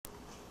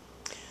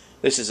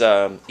This is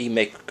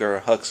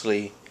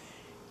RepRapPro-Huxley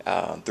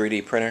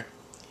 3D printer,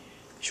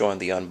 showing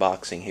the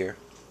unboxing here.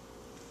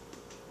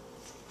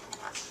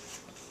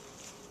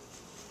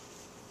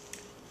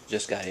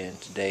 Just got in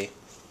today.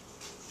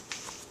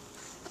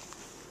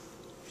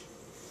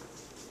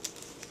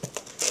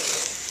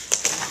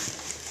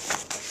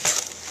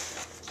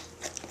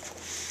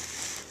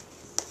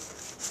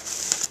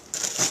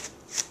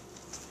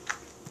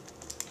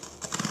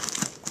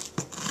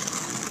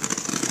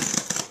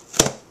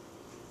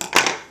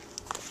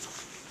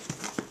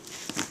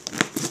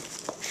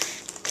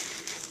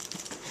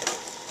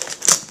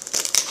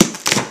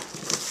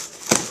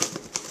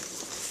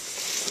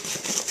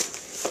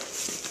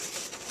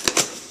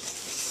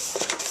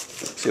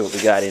 See what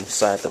we got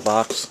inside the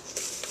box.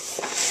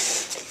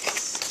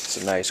 It's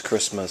a nice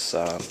Christmas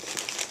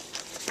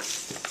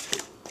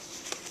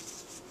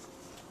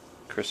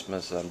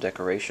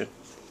decoration.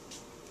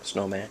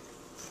 Snowman.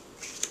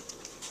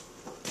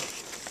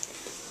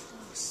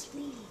 Oh,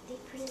 sweet. They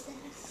printed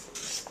that.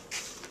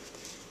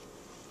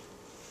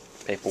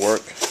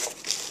 Paperwork.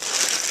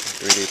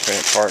 3D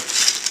printed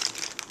parts.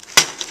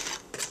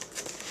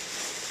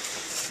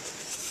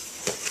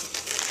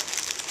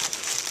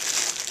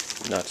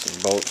 Nuts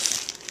and bolts.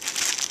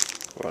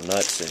 Or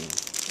nuts and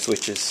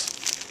switches.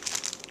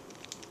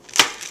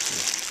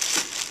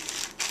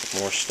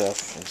 More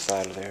stuff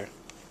inside of there.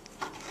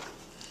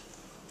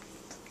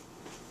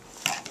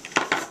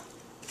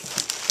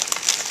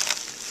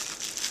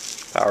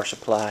 Power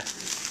supply.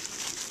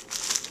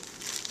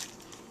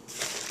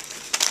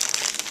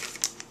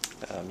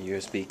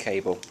 USB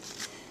cable.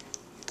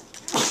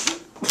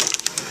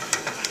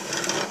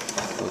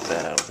 Put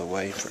that out of the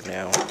way for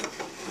now.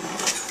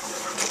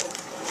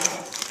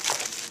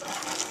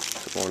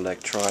 More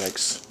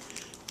electronics.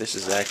 This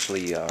is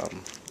actually a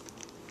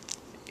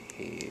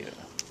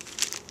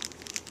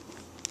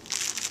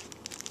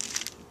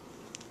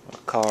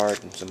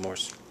card and some more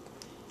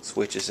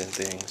switches and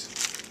things.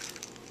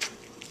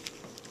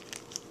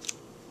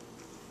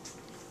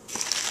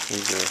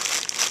 These are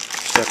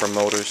stepper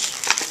motors.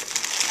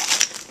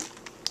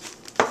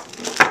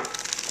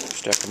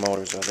 Stepper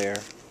motors are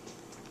there.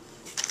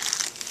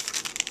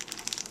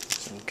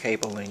 Some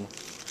cabling,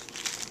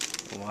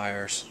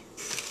 wires.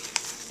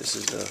 This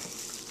is the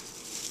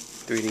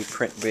 3D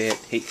print bed,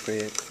 heat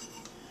bed.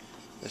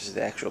 This is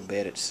the actual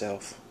bed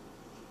itself.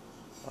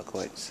 I'll go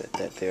ahead and set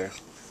that there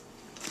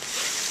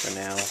for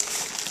now.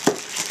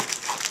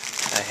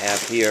 I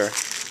have here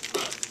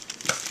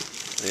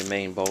the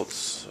main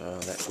bolts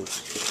that was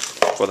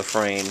for the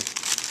frame.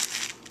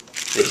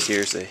 This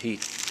here's the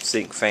heat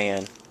sink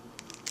fan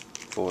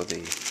for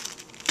the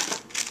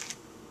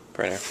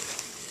printer.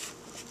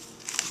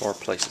 More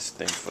places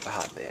things for the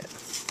hotbed.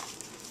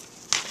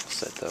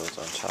 Set those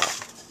on top.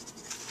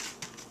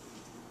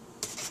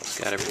 It's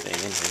got everything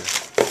in here.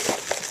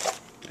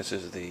 This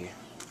is the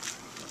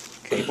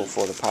cable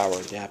for the power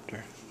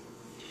adapter.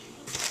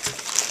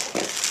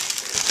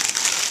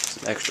 It's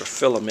an extra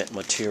filament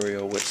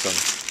material with some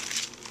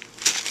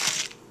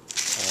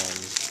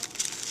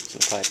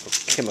type of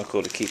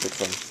chemical to keep it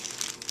from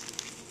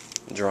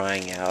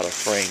drying out or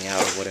fraying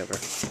out or whatever.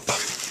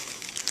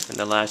 And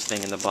the last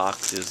thing in the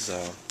box is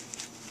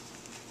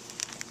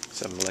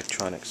some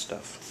electronic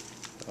stuff.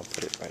 I'll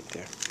put it right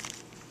there.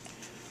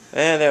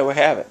 And there we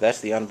have it. That's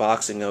the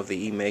unboxing of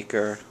the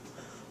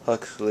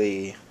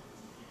RepRapPro-Huxley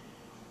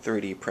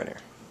 3D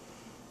printer.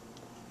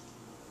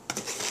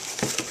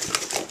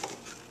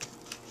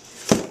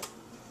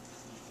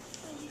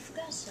 Oh, you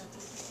forgot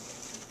something.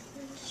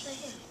 It's right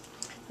here.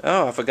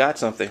 Oh, I forgot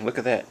something. Look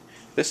at that.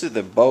 This is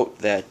the boat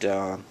that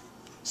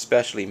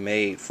specially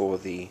made for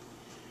the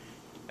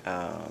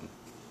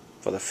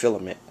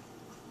filament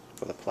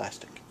for the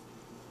plastic.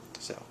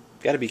 So,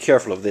 got to be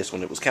careful of this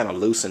one. It was kind of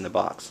loose in the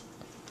box.